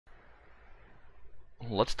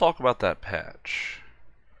let's talk about that patch.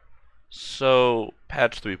 So,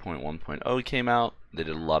 patch 3.1.0 came out. They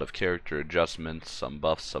did a lot of character adjustments, some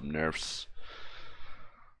buffs, some nerfs.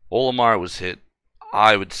 Olimar was hit,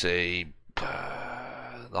 I would say,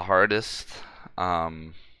 the hardest.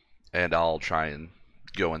 Um, and I'll try and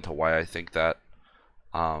go into why I think that.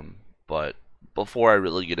 But before I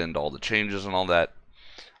really get into all the changes and all that,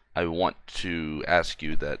 I want to ask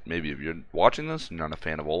you that maybe if you're watching this and you're not a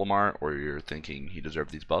fan of Olimar, or you're thinking he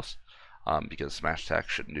deserved these buffs, because Smash Attack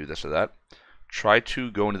shouldn't do this or that, try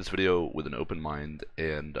to go into this video with an open mind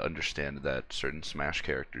and understand that certain Smash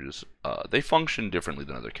characters, they function differently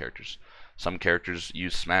than other characters. Some characters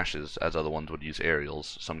use smashes as other ones would use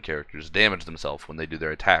aerials. Some characters damage themselves when they do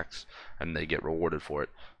their attacks and they get rewarded for it.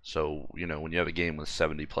 So, when you have a game with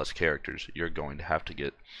 70 plus characters, you're going to have to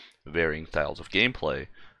get varying styles of gameplay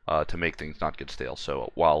to make things not get stale.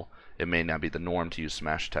 So while it may not be the norm to use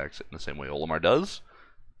smash attacks in the same way Olimar does,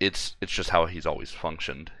 it's just how he's always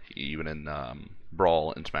functioned. Even in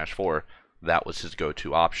Brawl and Smash 4, that was his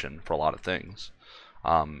go-to option for a lot of things.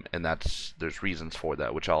 And there's reasons for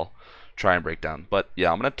that, which I'll try and break down. But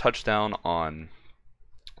yeah, I'm going to touch down on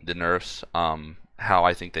the nerfs, how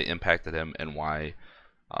I think they impacted him, and why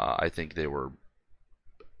I think they were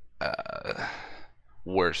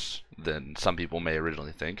worse than some people may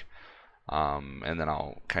originally think. And then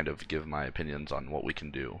I'll kind of give my opinions on what we can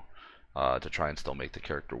do to try and still make the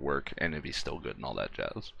character work, and if he's still good and all that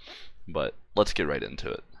jazz. But let's get right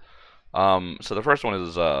into it. So the first one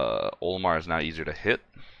is Olimar is now easier to hit.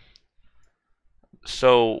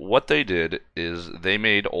 So what they did is they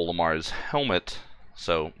made Olimar's helmet,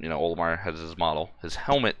 so Olimar has his model, his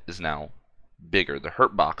helmet is now bigger, the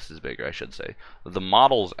hurt box is bigger, I should say. The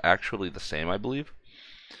model's actually the same, I believe.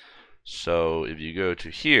 So if you go to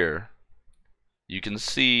here, you can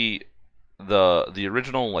see the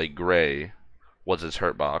original like gray was his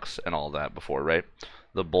hurt box and all that before, right?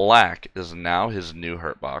 The black is now his new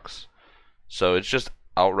hurt box. So it's just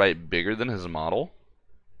outright bigger than his model.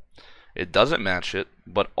 It doesn't match it,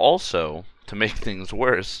 but also, to make things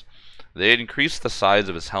worse, they had increased the size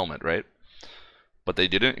of his helmet, right? But they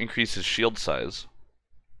didn't increase his shield size.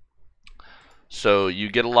 So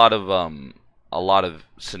you get a lot of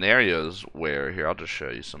scenarios where, here, I'll just show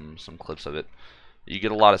you some clips of it. You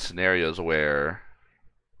get a lot of scenarios where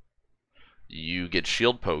you get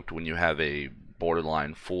shield poked when you have a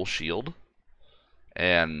borderline full shield,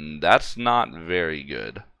 and that's not very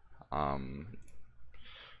good.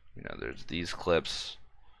 There's these clips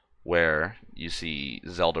where you see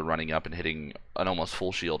Zelda running up and hitting an almost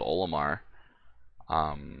full shield Olimar,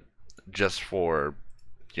 just for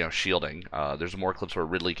shielding. There's more clips where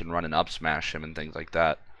Ridley can run and up smash him and things like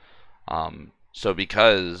that. So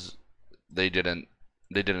because they didn't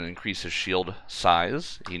increase his shield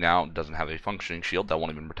size, he now doesn't have a functioning shield that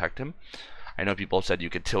won't even protect him. I know people have said you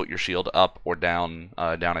could tilt your shield up or down,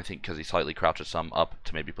 down I think because he slightly crouches some, up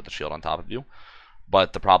to maybe put the shield on top of you.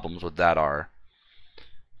 But the problems with that are,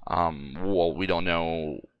 well, we don't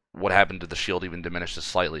know what happened to the shield even diminished this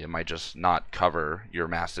slightly. It might just not cover your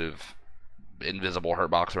massive invisible hurt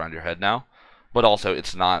box around your head now. But also,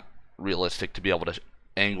 it's not realistic to be able to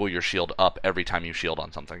angle your shield up every time you shield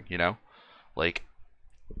on something, Like,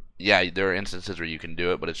 yeah, there are instances where you can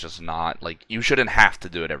do it, but it's just not, like, you shouldn't have to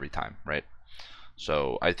do it every time, right?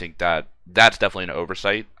 So I think that's definitely an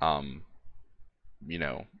oversight.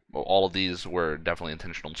 All of these were definitely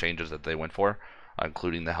intentional changes that they went for,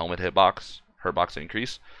 including the helmet hurtbox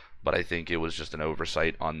increase. But I think it was just an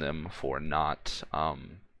oversight on them for not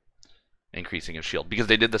increasing his shield, because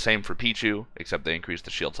they did the same for Pichu, except they increased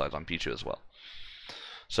the shield size on Pichu as well.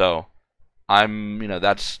 So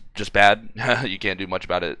that's just bad. You can't do much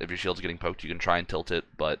about it. If your shield's getting poked, you can try and tilt it,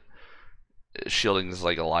 but shielding is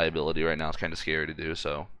like a liability right now. It's kind of scary to do,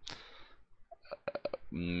 so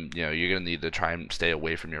you're going to need to try and stay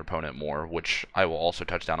away from your opponent more, which I will also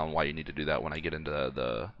touch down on why you need to do that when I get into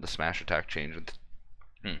the smash attack change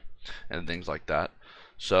and things like that.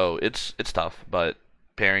 So it's tough, but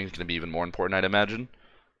pairing is going to be even more important, I'd imagine.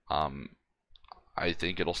 I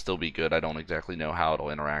think it'll still be good. I don't exactly know how it'll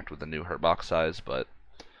interact with the new hurt box size, but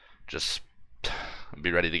just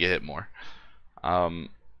be ready to get hit more.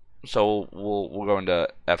 So we'll go into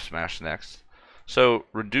F Smash next. So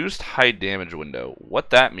reduced high damage window. What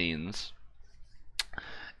that means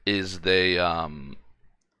is they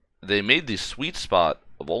made the sweet spot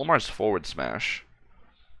of Olimar's forward smash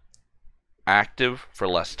active for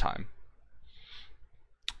less time.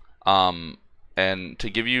 And to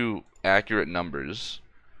give you accurate numbers,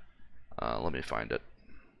 let me find it.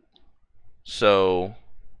 So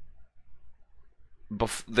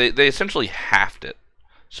they essentially halved it.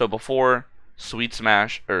 So before Sweet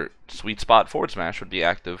Smash, or Sweet Spot forward smash would be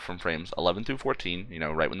active from frames 11 through 14, you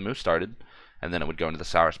know, right when the move started, and then it would go into the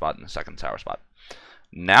sour spot in the second sour spot.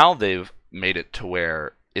 Now they've made it to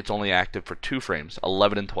where it's only active for 2 frames,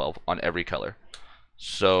 11 and 12, on every color.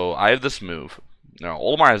 So I have this move. Now,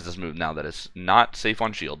 Olimar has this move now that is not safe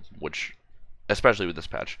on shield, which, especially with this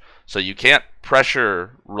patch. So you can't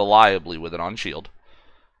pressure reliably with it on shield.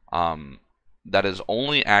 That is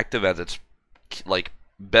only active as its like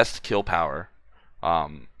best kill power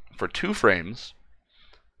for 2 frames,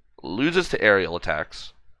 loses to aerial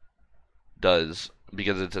attacks, does,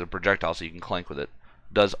 because it's a projectile so you can clank with it,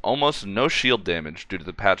 does almost no shield damage due to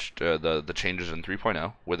the patch, the changes in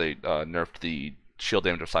 3.0 where they nerfed the shield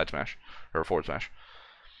damage of side smash or forward smash,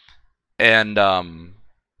 and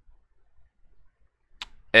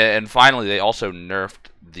finally they also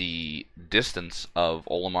nerfed the distance of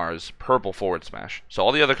Olimar's purple forward smash. So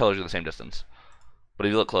all the other colors are the same distance. But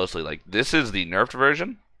if you look closely, like, this is the nerfed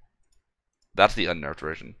version. That's the unnerfed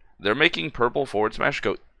version. They're making purple forward smash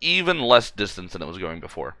go even less distance than it was going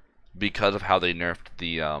before because of how they nerfed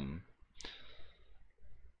the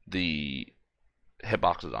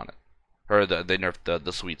hitboxes on it, or they nerfed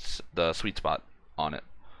the sweet spot on it.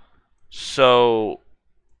 So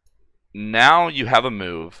now you have a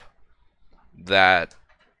move that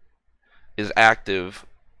is active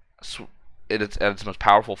at its most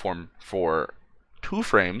powerful form for 2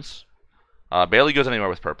 frames, barely goes anywhere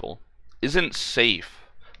with purple, isn't safe.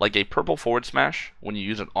 Like a purple forward smash, when you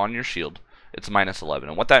use it on your shield, it's minus 11.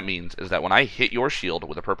 And what that means is that when I hit your shield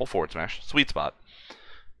with a purple forward smash, sweet spot,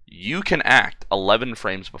 you can act 11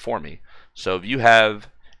 frames before me. So if you have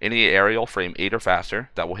any aerial frame 8 or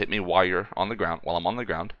faster, that will hit me while you're on the ground, while I'm on the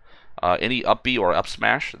ground. Any up B or up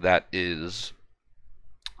smash that is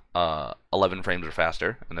 11 frames or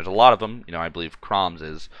faster, and there's a lot of them. You know, I believe Crom's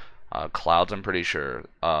is, Clouds, I'm pretty sure,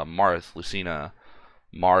 Marth, Lucina,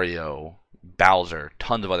 Mario, Bowser,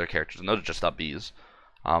 tons of other characters, and those are just up Bs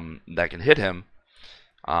that can hit him.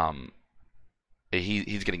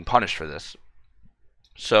 He's getting punished for this.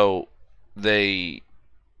 So they've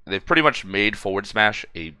pretty much made forward smash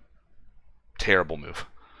a terrible move.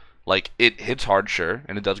 Like, it hits hard, sure,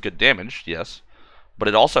 and it does good damage, yes, but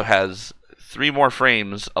it also has 3 more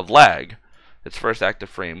frames of lag. Its first active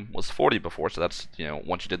frame was 40 before, so that's, you know,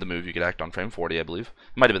 once you did the move, you could act on frame 40, I believe.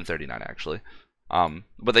 It might have been 39, actually.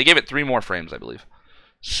 But they gave it 3 more frames, I believe.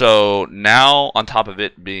 So now, on top of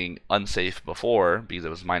it being unsafe before, because it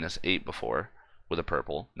was minus 8 before with a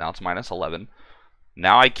purple, now it's minus 11.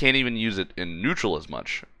 Now I can't even use it in neutral as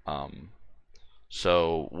much.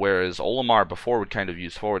 So whereas Olimar before would kind of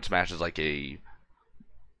use forward smash as like a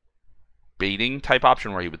baiting type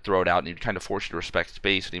option where he would throw it out and he'd kind of force you to respect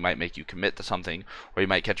space and he might make you commit to something, or he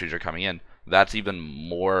might catch you as you're coming in. That's even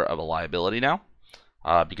more of a liability now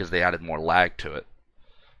because they added more lag to it.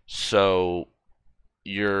 So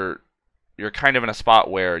you're kind of in a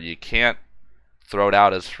spot where you can't throw it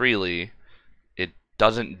out as freely. It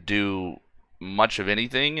doesn't do much of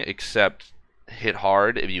anything except hit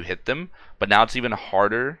hard if you hit them, but now it's even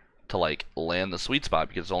harder to like land the sweet spot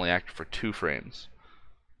because it's only active for 2 frames.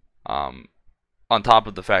 On top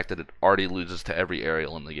of the fact that it already loses to every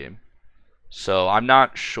aerial in the game. So I'm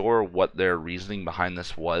not sure what their reasoning behind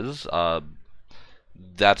this was.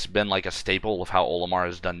 That's been like a staple of how Olimar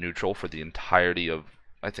has done neutral for the entirety of,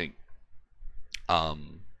 I think,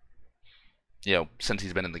 you know, since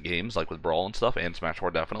he's been in the games, like with Brawl and stuff, and Smash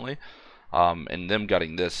 4 definitely. And them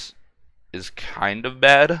gutting this is kind of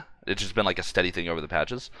bad. It's just been like a steady thing over the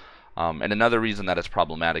patches. And another reason that it's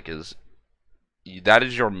problematic is that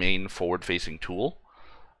is your main forward-facing tool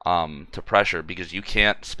to pressure, because you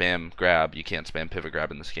can't spam grab, you can't spam pivot grab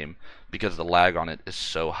in this game because the lag on it is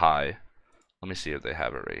so high. Let me see if they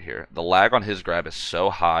have it right here. The lag on his grab is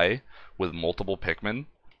so high with multiple Pikmin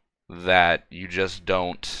that you just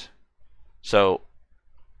don't. So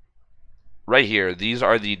right here, these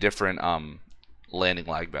are the different landing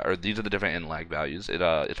lag, or these are the different end lag values.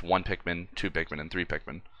 It's 1 Pikmin, 2 Pikmin, and 3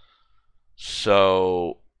 Pikmin.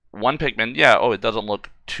 So 1 Pikmin, yeah, oh, it doesn't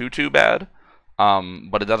look too bad,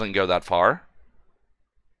 but it doesn't go that far.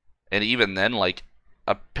 And even then, like,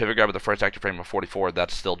 a pivot grab with the first active frame of 44,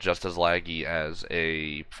 that's still just as laggy as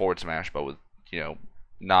a forward smash, but with, you know,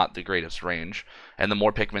 not the greatest range. And the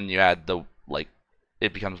more Pikmin you add, the, like,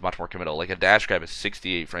 it becomes much more committal. Like, a dash grab is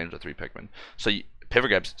 68 frames with 3 Pikmin. So pivot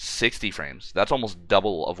grab's 60 frames. That's almost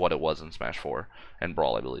double of what it was in Smash 4 and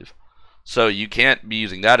Brawl, I believe. So you can't be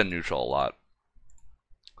using that in neutral a lot.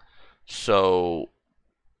 So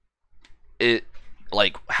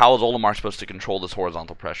like, how is Olimar supposed to control this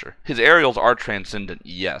horizontal pressure? His aerials are transcendent,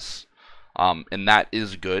 yes, and that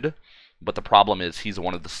is good, but the problem is he's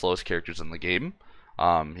one of the slowest characters in the game.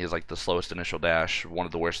 He has like the slowest initial dash, one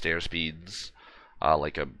of the worst air speeds,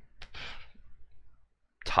 like a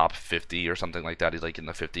top 50 or something like that. He's like in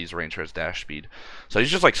the 50s range for his dash speed. So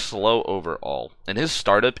he's just like slow overall. And his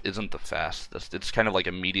startup isn't the fastest. It's kind of like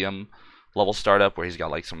a medium level startup where he's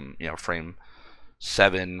got like some, frame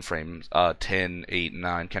 7, frame 10, 8,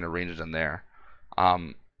 9 kind of ranges in there.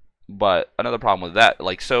 But another problem with that,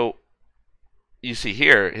 like, so you see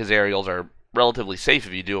here, his aerials are relatively safe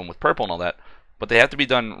if you do them with purple and all that, but they have to be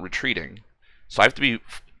done retreating. So I have to be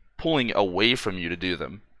pulling away from you to do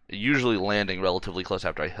them, usually landing relatively close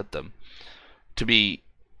after I hit them, to be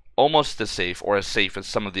almost as safe or as safe as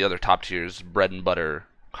some of the other top tiers bread and butter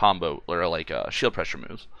combo or like shield pressure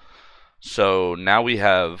moves. So now we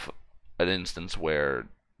have an instance where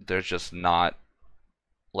there's just not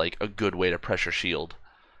like a good way to pressure shield,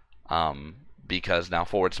 because now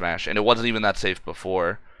forward smash, and it wasn't even that safe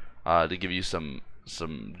before. To give you some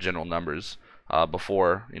general numbers,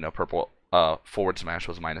 before, purple forward smash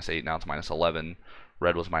was -8, now it's -11.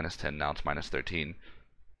 Red was -10, now it's -13.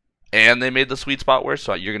 And they made the sweet spot worse,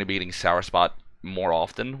 so you're going to be getting sour spot more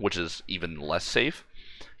often, which is even less safe.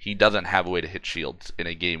 He doesn't have a way to hit shields in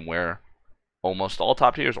a game where almost all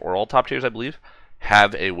top tiers, or all top tiers I believe,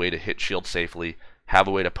 have a way to hit shield safely, have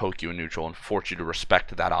a way to poke you in neutral and force you to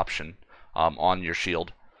respect that option on your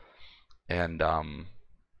shield. And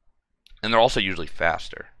they're also usually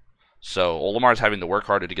faster. So Olimar's having to work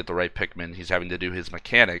harder to get the right Pikmin. He's having to do his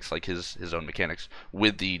mechanics, like his own mechanics,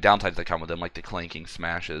 with the downsides that come with them, like the clanking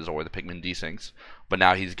smashes or the Pikmin desyncs. But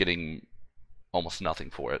now he's getting almost nothing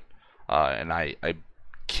for it. And I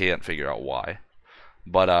can't figure out why.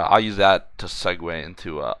 But I'll use that to segue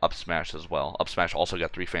into up smash as well. Up smash also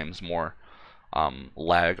got 3 frames more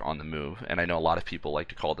lag on the move. And I know a lot of people like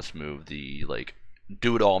to call this move the like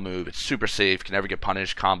do-it-all move. It's super safe, can never get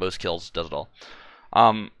punished, combos, kills, does it all.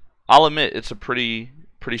 I'll admit it's a pretty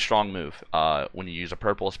strong move. When you use a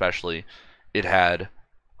purple, especially, it had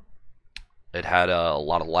a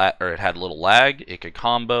lot of lag, or it had a little lag. It could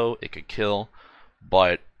combo, it could kill,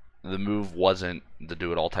 but the move wasn't the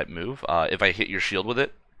do-it-all type move. If I hit your shield with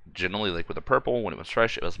it, generally like with a purple, when it was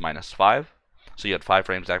fresh, it was -5. So you had 5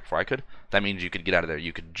 frames back before I could. That means you could get out of there.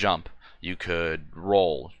 You could jump. You could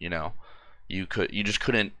roll. You just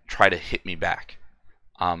couldn't try to hit me back.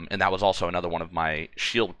 And that was also another one of my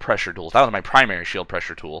shield pressure tools. That was my primary shield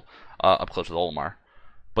pressure tool up close with Olimar.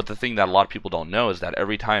 But the thing that a lot of people don't know is that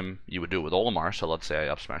every time you would do it with Olimar, so let's say I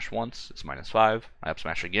up smash once, it's -5. I up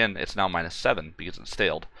smash again, it's now -7 because it's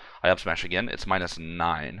staled. I up smash again, it's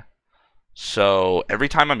 -9. So every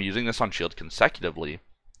time I'm using this on shield consecutively,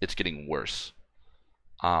 it's getting worse.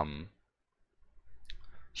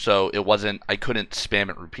 So it wasn't, I couldn't spam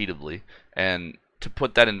it repeatedly. And to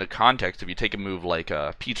put that into context, if you take a move like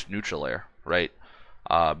Peach Neutral Air, right?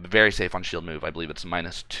 Very safe on shield move. I believe it's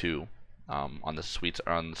 -2 on the sweet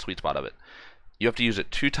spot of it. You have to use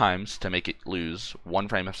it 2 times to make it lose 1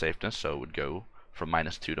 frame of safeness, so it would go from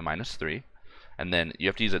 -2 to -3. And then you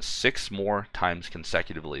have to use it 6 more times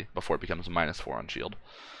consecutively before it becomes -4 on shield.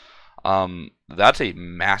 That's a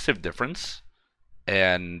massive difference.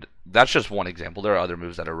 And that's just one example. There are other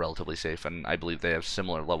moves that are relatively safe, and I believe they have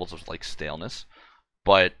similar levels of like staleness.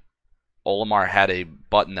 But Olimar had a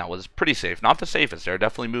button that was pretty safe. Not the safest. There are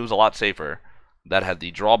definitely moves a lot safer that had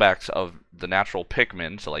the drawbacks of the natural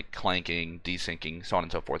Pikmin, so like clanking, desyncing, so on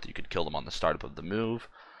and so forth. You could kill them on the startup of the move.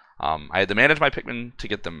 I had to manage my Pikmin to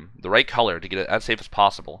get them the right color to get it as safe as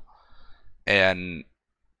possible. And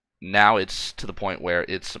now it's to the point where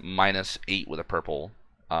it's -8 with a purple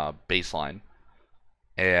baseline.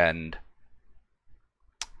 And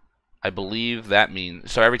I believe that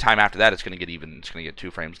means, so every time after that it's going to get even, it's going to get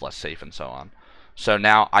 2 frames less safe and so on. So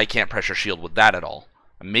now I can't pressure shield with that at all.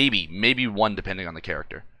 Maybe 1 depending on the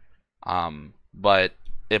character. But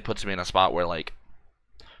it puts me in a spot where like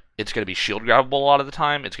it's going to be shield grabbable a lot of the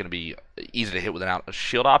time. It's going to be easy to hit with a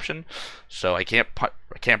shield option. So I can't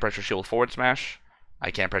pressure shield with forward smash.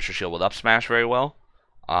 I can't pressure shield with up smash very well.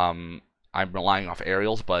 I'm relying off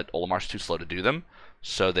aerials, but Olimar's too slow to do them.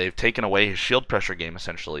 So they've taken away his shield pressure game,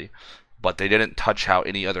 essentially, but they didn't touch how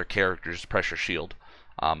any other characters pressure shield,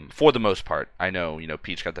 for the most part. I know,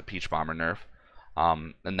 Peach got the Peach Bomber nerf,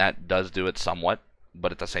 and that does do it somewhat,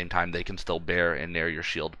 but at the same time, they can still bear and nair your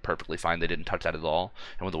shield perfectly fine. They didn't touch that at all,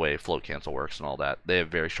 and with the way float cancel works and all that, they have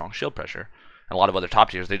very strong shield pressure. And a lot of other top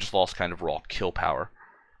tiers, they just lost kind of raw kill power.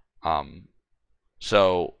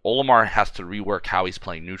 So Olimar has to rework how he's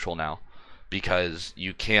playing neutral now, because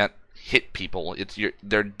you can't hit people.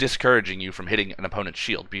 They're discouraging you from hitting an opponent's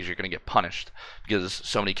shield because you're going to get punished, because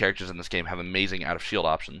so many characters in this game have amazing out of shield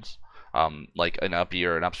options. like an up B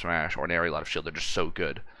or an up smash or an aerial out of shield. They're just so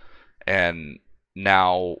good. And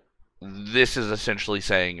now this is essentially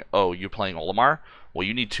saying, oh, you're playing Olimar? Well,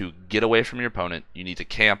 you need to get away from your opponent. You need to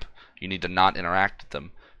camp. You need to not interact with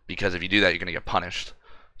them. Because if you do that, you're going to get punished.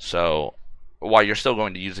 So while you're still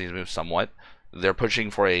going to use these moves somewhat, they're pushing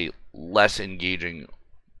for a less engaging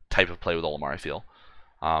type of play with Olimar, I feel.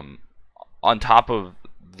 On top of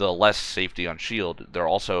the less safety on shield, they're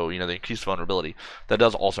also, they increase vulnerability. That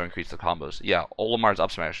does also increase the combos. Yeah, Olimar's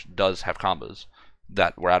up smash does have combos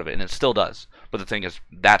that were out of it, and it still does. But the thing is,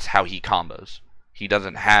 that's how he combos. He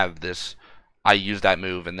doesn't have this, I use that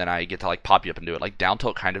move and then I get to like pop you up and do it. Like down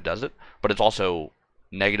tilt kind of does it, but it's also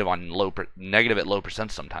negative at low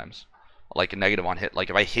percent sometimes. Like a negative on hit. Like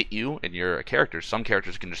if I hit you and you're a character, some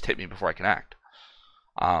characters can just hit me before I can act.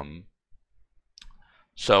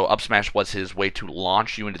 So up smash was his way to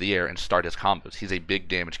launch you into the air and start his combos. He's a big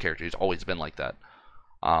damage character. He's always been like that.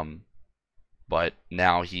 But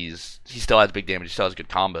now he still has big damage. He still has good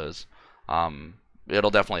combos.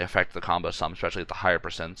 It'll definitely affect the combo some, especially at the higher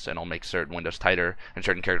percents, and it'll make certain windows tighter, and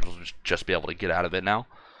certain characters will just be able to get out of it now.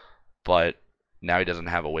 But now he doesn't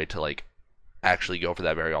have a way to like actually go for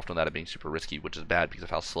that very often without it being super risky, which is bad because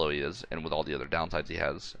of how slow he is, and with all the other downsides he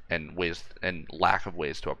has, and lack of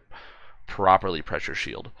ways to properly pressure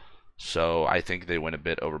shield. So I think they went a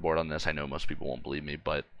bit overboard on this. I know most people won't believe me,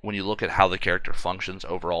 but when you look at how the character functions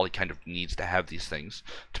overall, he kind of needs to have these things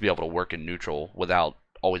to be able to work in neutral without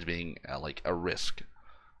always being like a risk,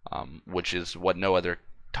 which is what no other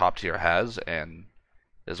top tier has, and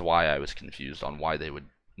is why I was confused on why they would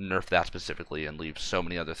nerf that specifically and leave so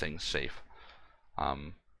many other things safe.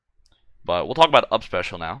 But we'll talk about up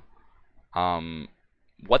special now.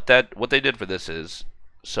 What they did for this is,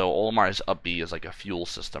 so Olimar's up B is like a fuel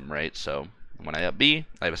system, right? So when I up B,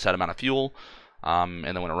 I have a set amount of fuel, and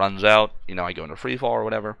then when it runs out, I go into free fall or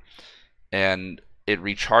whatever, and it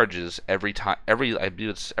recharges every time. I believe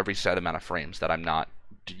it's every set amount of frames that I'm not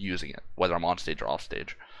using it, whether I'm on stage or off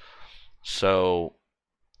stage. So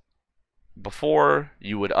before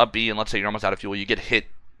you would up B, and let's say you're almost out of fuel, you get hit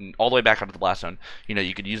all the way back onto the blast zone.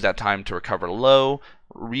 You could use that time to recover low,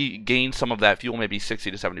 regain some of that fuel, maybe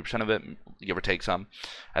 60 to 70% of it, give or take some,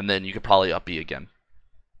 and then you could probably up B again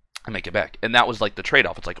and make it back. And that was like the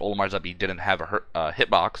trade-off. It's like Olimar's up B didn't have a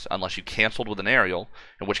hitbox unless you canceled with an aerial,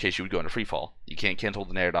 in which case you would go into free fall. You can't cancel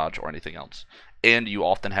with an air dodge or anything else. And you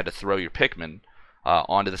often had to throw your Pikmin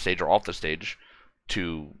onto the stage or off the stage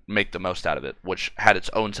to make the most out of it, which had its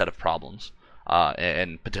own set of problems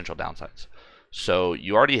and potential downsides. So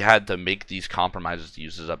you already had to make these compromises to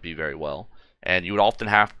use his up B very well, and you would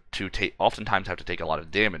oftentimes have to take a lot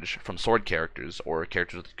of damage from sword characters or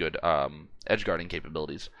characters with good edge guarding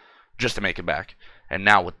capabilities just to make it back. And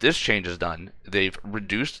now what this change has done, they've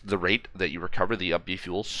reduced the rate that you recover the up B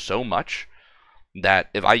fuel so much that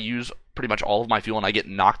if I use pretty much all of my fuel and I get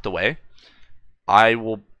knocked away, I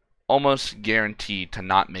will almost guarantee to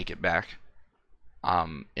not make it back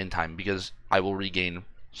in time because I will regain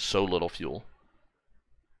so little fuel.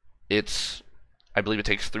 I believe it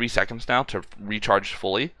takes 3 seconds now to recharge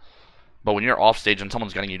fully, but when you're off stage and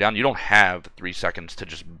someone's gunning you down, you don't have 3 seconds to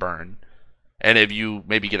just burn. And if you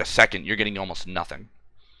maybe get a second, you're getting almost nothing.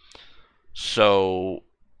 So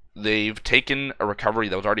they've taken a recovery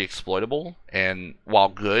that was already exploitable, and while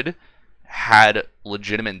good, had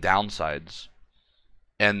legitimate downsides,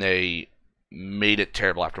 and they made it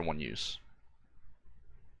terrible after one use.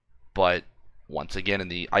 But once again, in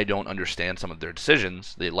the I don't understand some of their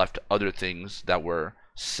decisions, they left other things that were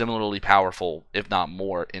similarly powerful, if not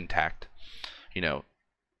more, intact.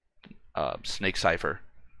 Snake Cypher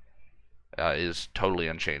is totally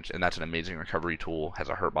unchanged, and that's an amazing recovery tool. Has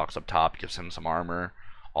a hurt box up top, gives him some armor,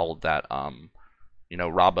 all of that.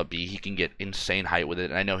 Rob up B, he can get insane height with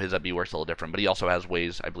it, and I know his up B works a little different, but he also has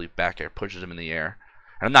ways, I believe, back air pushes him in the air.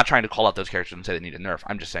 And I'm not trying to call out those characters and say they need a nerf.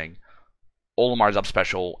 I'm just saying Olimar's up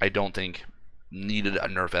special, I don't think needed a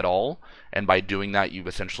nerf at all, and by doing that you've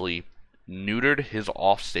essentially neutered his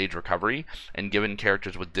off-stage recovery and given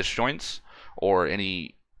characters with disjoints or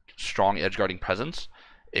any strong edge guarding presence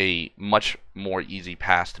a much more easy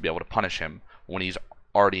pass to be able to punish him when he's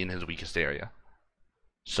already in his weakest area.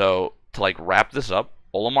 So to wrap this up,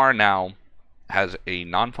 Olimar now has a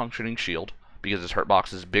non-functioning shield because his hurt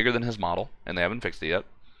box is bigger than his model and they haven't fixed it yet.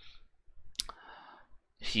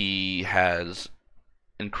 He has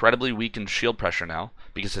incredibly weakened shield pressure now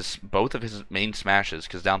because both of his main smashes,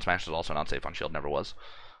 because down smash is also not safe on shield, never was.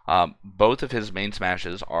 Both of his main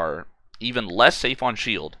smashes are even less safe on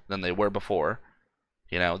shield than they were before.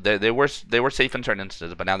 They were safe in certain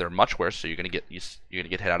instances, but now they're much worse. So you're gonna get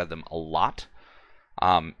hit out of them a lot,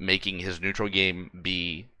 making his neutral game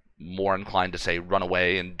be more inclined to say run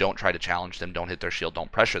away and don't try to challenge them, don't hit their shield,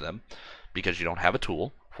 don't pressure them, because you don't have a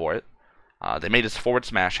tool for it. They made his forward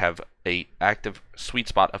smash have a active sweet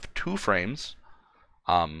spot of 2 frames,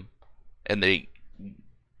 and they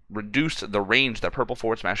reduced the range that purple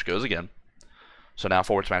forward smash goes again. So now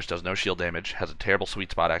forward smash does no shield damage, has a terrible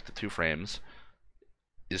sweet spot active 2 frames,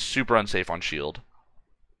 is super unsafe on shield,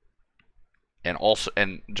 and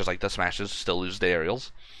just like the smashes, still lose the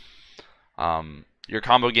aerials. Your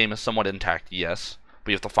combo game is somewhat intact, yes,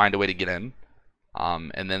 but you have to find a way to get in.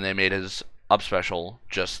 And then they made his up special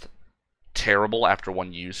just terrible after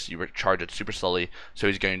 1 use. You recharge it super slowly, so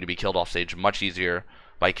he's going to be killed off stage much easier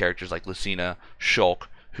by characters like Lucina, Shulk,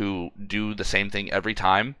 who do the same thing every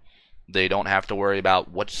time. They don't have to worry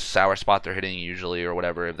about what sour spot they're hitting usually or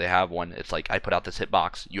whatever. If they have one, it's like, I put out this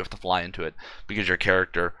hitbox, you have to fly into it, because your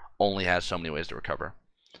character only has so many ways to recover.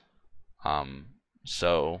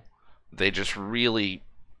 So they just really,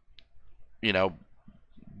 beat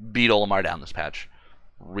Olimar down this patch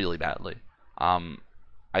really badly.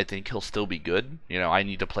 I think he'll still be good. I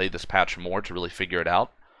need to play this patch more to really figure it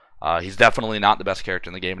out. He's definitely not the best character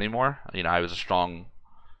in the game anymore. I was a strong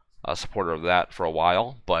supporter of that for a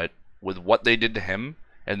while, but with what they did to him,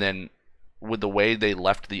 and then with the way they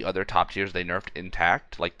left the other top tiers they nerfed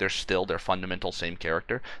intact, like they're still their fundamental same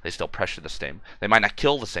character. They still pressure the same. They might not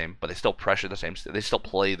kill the same, but they still pressure the same. They still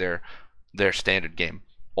play their standard game.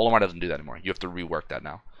 Olimar doesn't do that anymore. You have to rework that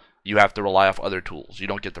now. You have to rely off other tools. You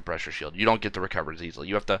don't get the pressure shield. You don't get the recovers easily.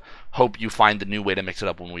 You have to hope you find the new way to mix it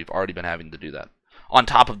up when we've already been having to do that. On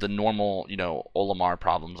top of the normal, Olimar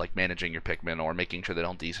problems like managing your Pikmin or making sure they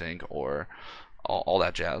don't desync or all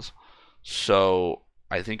that jazz. So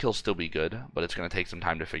I think he'll still be good, but it's going to take some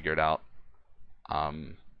time to figure it out.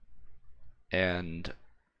 And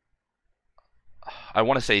I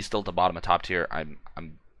want to say he's still at the bottom of top tier. I'm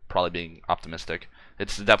probably being optimistic.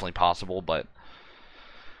 It's definitely possible, but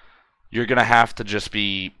you're going to have to just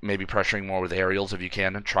be maybe pressuring more with aerials if you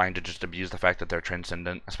can, and trying to just abuse the fact that they're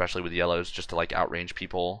transcendent, especially with yellows, just to like outrange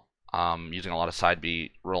people. Using a lot of side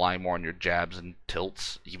beat, relying more on your jabs and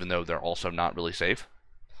tilts, even though they're also not really safe.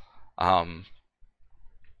 And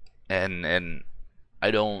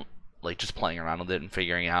I don't like just playing around with it and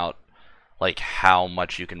figuring out like how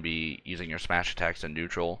much you can be using your smash attacks in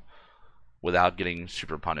neutral without getting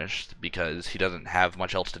super punished, because he doesn't have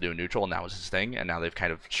much else to do in neutral, and that was his thing, and now they've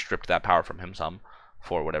kind of stripped that power from him some,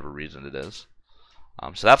 for whatever reason it is.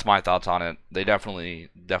 So that's my thoughts on it. They definitely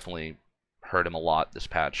hurt him a lot this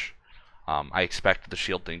patch. I expect the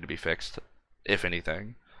shield thing to be fixed, if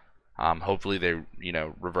anything. Hopefully they,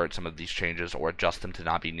 revert some of these changes or adjust them to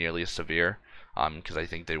not be nearly as severe, because I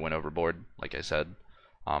think they went overboard, like I said.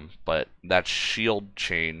 But that shield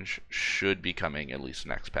change should be coming at least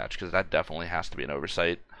next patch, because that definitely has to be an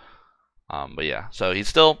oversight. But yeah, so he's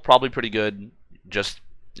still probably pretty good. Just,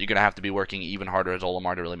 you're going to have to be working even harder as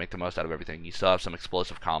Olimar to really make the most out of everything. You still have some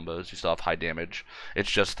explosive combos, you still have high damage. It's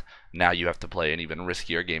just, now you have to play an even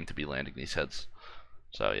riskier game to be landing these hits.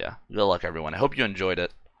 So yeah, good luck everyone. I hope you enjoyed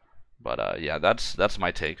it. But yeah, that's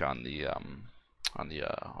my take on the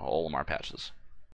Olimar patches.